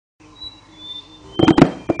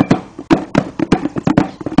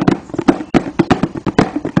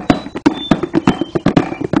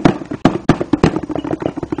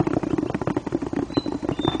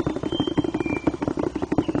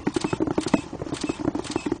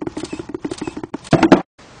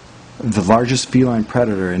The largest feline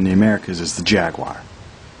predator in the Americas is the jaguar.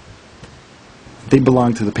 They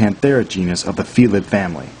belong to the Panthera genus of the felid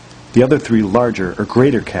family. The other three larger or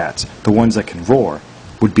greater cats, the ones that can roar,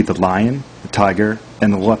 would be the lion, the tiger,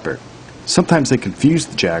 and the leopard. Sometimes they confuse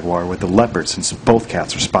the jaguar with the leopard since both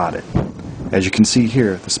cats are spotted. As you can see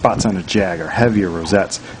here, the spots on a jag are heavier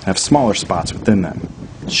rosettes and have smaller spots within them.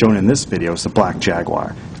 Shown in this video is the black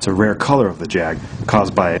jaguar. It's a rare color of the jag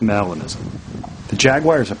caused by melanism. The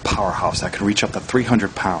jaguar is a powerhouse that can reach up to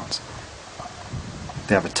 300 pounds.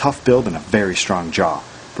 They have a tough build and a very strong jaw,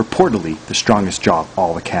 reportedly the strongest jaw of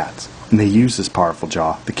all the cats. And they use this powerful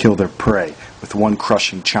jaw to kill their prey with one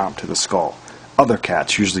crushing chomp to the skull. Other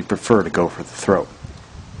cats usually prefer to go for the throat.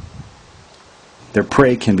 Their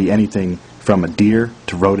prey can be anything from a deer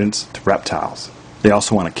to rodents to reptiles. They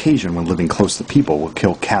also on occasion, when living close to people, will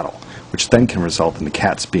kill cattle, which then can result in the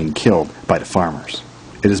cats being killed by the farmers.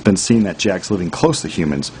 It has been seen that jags living close to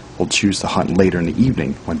humans will choose to hunt later in the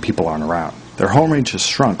evening when people aren't around. Their home range has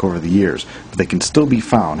shrunk over the years, but they can still be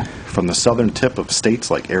found from the southern tip of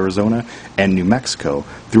states like Arizona and New Mexico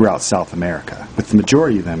throughout South America, with the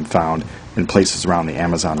majority of them found in places around the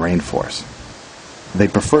Amazon rainforest. They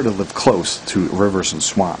prefer to live close to rivers and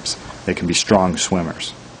swamps. They can be strong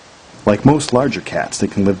swimmers. Like most larger cats, they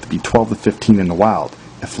can live to be 12 to 15 in the wild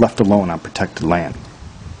if left alone on protected land.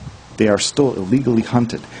 They are still illegally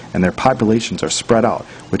hunted, and their populations are spread out,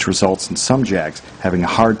 which results in some jags having a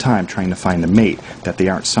hard time trying to find a mate that they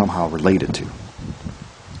aren't somehow related to.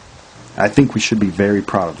 I think we should be very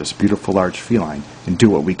proud of this beautiful large feline and do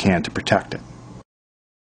what we can to protect it.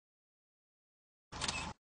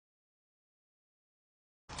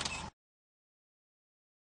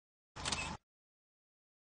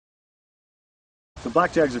 The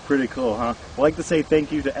black jags are pretty cool, huh? I'd like to say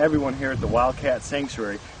thank you to everyone here at the Wildcat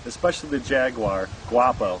Sanctuary, especially the jaguar,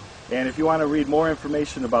 Guapo. And if you want to read more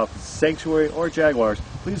information about the sanctuary or jaguars,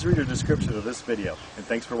 please read the description of this video. And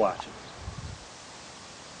thanks for watching.